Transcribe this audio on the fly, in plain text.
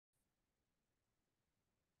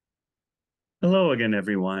Hello again,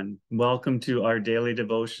 everyone. Welcome to our daily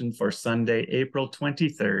devotion for Sunday, April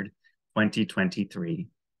 23rd, 2023.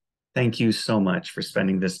 Thank you so much for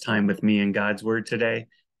spending this time with me in God's Word today,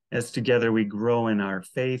 as together we grow in our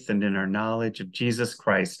faith and in our knowledge of Jesus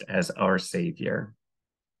Christ as our Savior.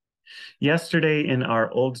 Yesterday, in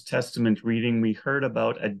our Old Testament reading, we heard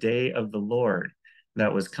about a day of the Lord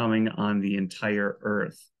that was coming on the entire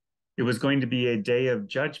earth. It was going to be a day of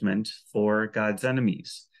judgment for God's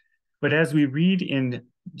enemies. But as we read in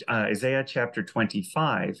Isaiah chapter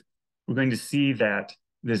 25, we're going to see that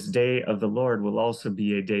this day of the Lord will also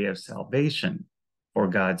be a day of salvation for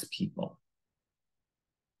God's people.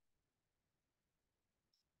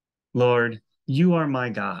 Lord, you are my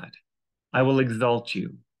God. I will exalt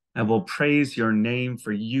you. I will praise your name,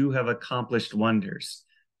 for you have accomplished wonders,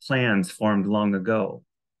 plans formed long ago,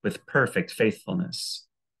 with perfect faithfulness.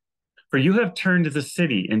 For you have turned the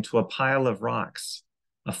city into a pile of rocks,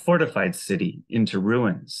 a fortified city into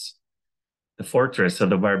ruins. The fortress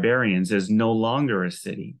of the barbarians is no longer a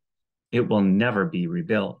city. It will never be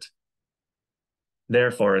rebuilt.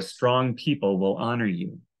 Therefore, a strong people will honor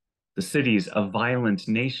you. The cities of violent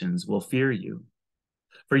nations will fear you.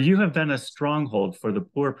 For you have been a stronghold for the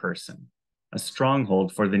poor person, a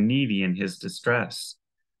stronghold for the needy in his distress,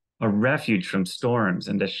 a refuge from storms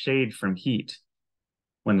and a shade from heat.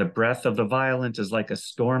 When the breath of the violent is like a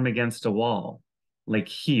storm against a wall, like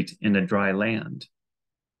heat in a dry land.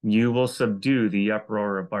 You will subdue the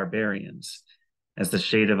uproar of barbarians. As the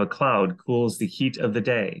shade of a cloud cools the heat of the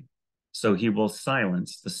day, so he will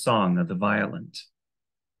silence the song of the violent.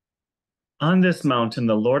 On this mountain,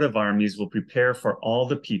 the Lord of armies will prepare for all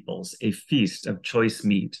the peoples a feast of choice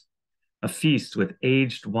meat, a feast with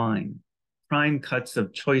aged wine, prime cuts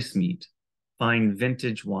of choice meat, fine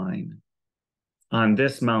vintage wine. On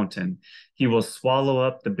this mountain, he will swallow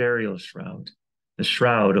up the burial shroud, the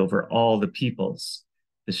shroud over all the peoples,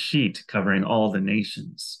 the sheet covering all the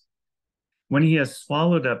nations. When he has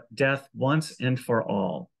swallowed up death once and for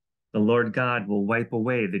all, the Lord God will wipe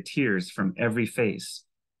away the tears from every face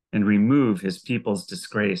and remove his people's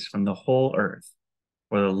disgrace from the whole earth,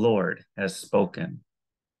 for the Lord has spoken.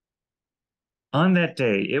 On that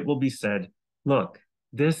day, it will be said, "Look,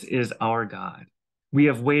 this is our God. We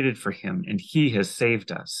have waited for him, and he has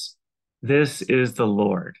saved us. This is the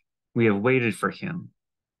Lord. We have waited for him.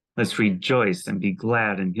 Let's rejoice and be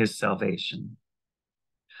glad in his salvation.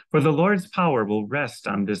 For the Lord's power will rest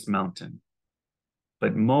on this mountain,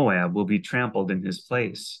 but Moab will be trampled in his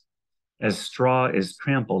place, as straw is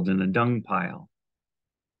trampled in a dung pile.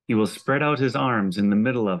 He will spread out his arms in the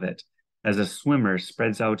middle of it, as a swimmer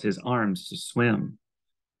spreads out his arms to swim.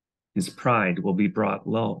 His pride will be brought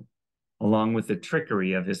low, along with the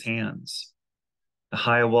trickery of his hands. The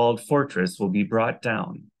high-walled fortress will be brought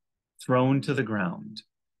down, thrown to the ground,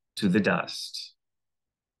 to the dust."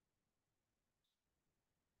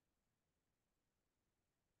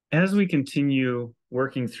 As we continue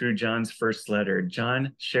working through John's first letter,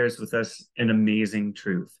 John shares with us an amazing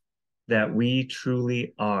truth, that we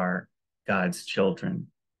truly are God's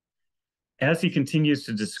children. As he continues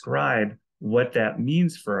to describe what that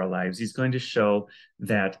means for our lives, he's going to show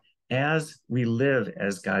that as we live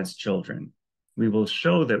as God's children, we will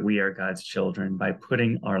show that we are God's children by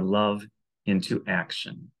putting our love into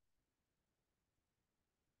action.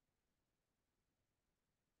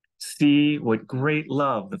 See what great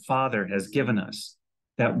love the Father has given us,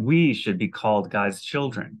 that we should be called God's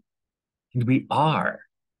children. And we are.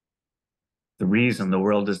 The reason the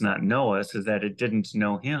world does not know us is that it didn't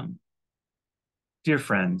know him. Dear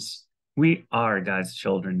friends, we are God's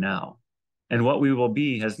children now, and what we will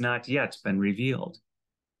be has not yet been revealed.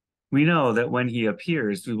 We know that when he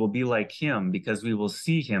appears, we will be like him because we will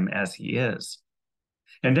see him as he is.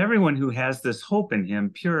 And everyone who has this hope in him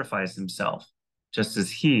purifies himself, just as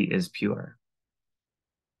he is pure.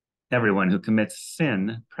 Everyone who commits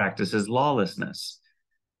sin practices lawlessness,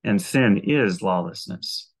 and sin is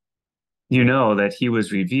lawlessness. You know that he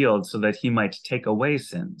was revealed so that he might take away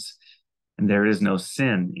sins, and there is no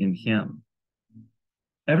sin in him.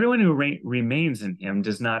 Everyone who remains in him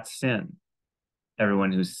does not sin.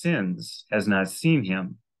 Everyone who sins has not seen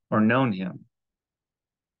him or known him.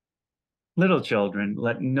 Little children,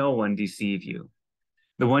 let no one deceive you.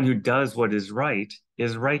 The one who does what is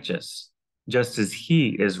righteous, just as he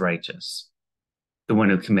is righteous. The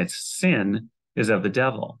one who commits sin is of the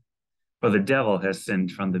devil, for the devil has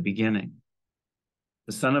sinned from the beginning.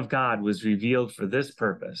 The Son of God was revealed for this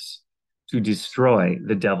purpose, to destroy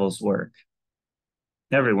the devil's work.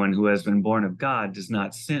 Everyone who has been born of God does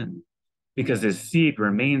not sin, because his seed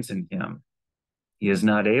remains in him. He is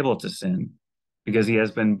not able to sin, because he has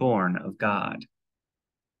been born of God.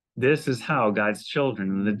 This is how God's children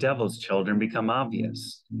and the devil's children become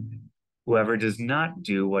obvious. Whoever does not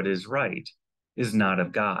do what is right is not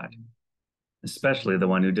of God, especially the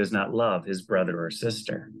one who does not love his brother or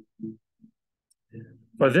sister.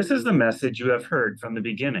 For this is the message you have heard from the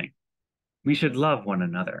beginning. We should love one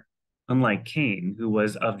another, unlike Cain, who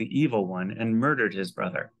was of the evil one and murdered his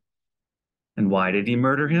brother. And why did he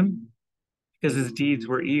murder him? Because his deeds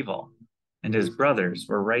were evil and his brothers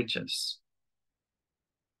were righteous.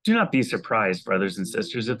 Do not be surprised, brothers and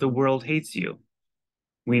sisters, if the world hates you.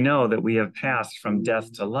 We know that we have passed from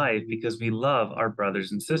death to life because we love our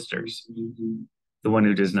brothers and sisters. The one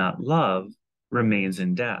who does not love remains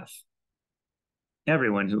in death.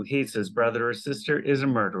 Everyone who hates his brother or sister is a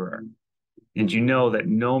murderer, and you know that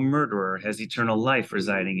no murderer has eternal life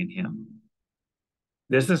residing in him.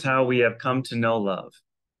 This is how we have come to know love.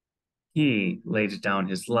 He laid down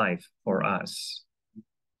his life for us.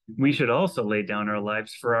 We should also lay down our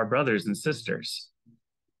lives for our brothers and sisters.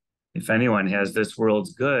 If anyone has this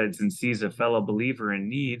world's goods and sees a fellow believer in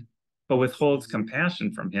need, but withholds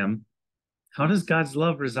compassion from him, how does God's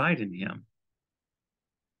love reside in him?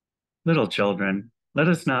 Little children, let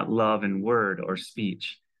us not love in word or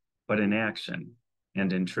speech, but in action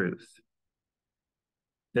and in truth.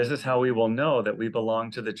 This is how we will know that we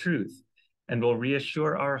belong to the truth and will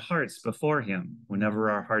reassure our hearts before him whenever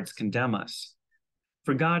our hearts condemn us.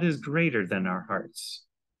 For God is greater than our hearts,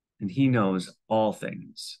 and he knows all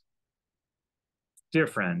things. Dear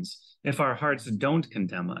friends, if our hearts don't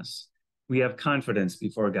condemn us, we have confidence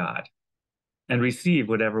before God and receive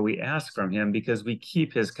whatever we ask from him because we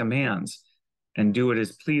keep his commands and do what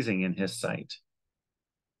is pleasing in his sight.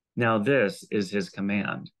 Now this is his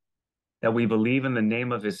command, that we believe in the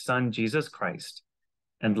name of his Son, Jesus Christ,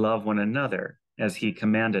 and love one another as he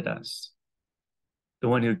commanded us. The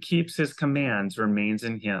one who keeps his commands remains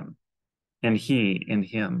in him, and he in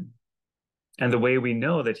him. And the way we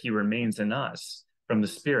know that he remains in us from the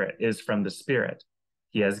Spirit is from the Spirit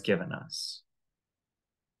he has given us.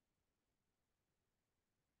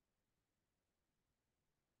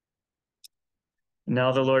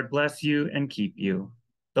 Now the Lord bless you and keep you.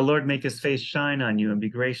 The Lord make his face shine on you and be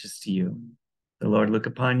gracious to you. The Lord look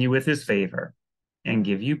upon you with his favor and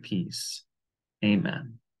give you peace.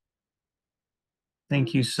 Amen.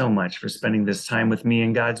 Thank you so much for spending this time with me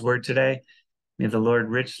in God's Word today. May the Lord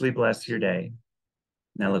richly bless your day.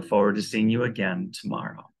 And I look forward to seeing you again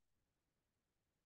tomorrow.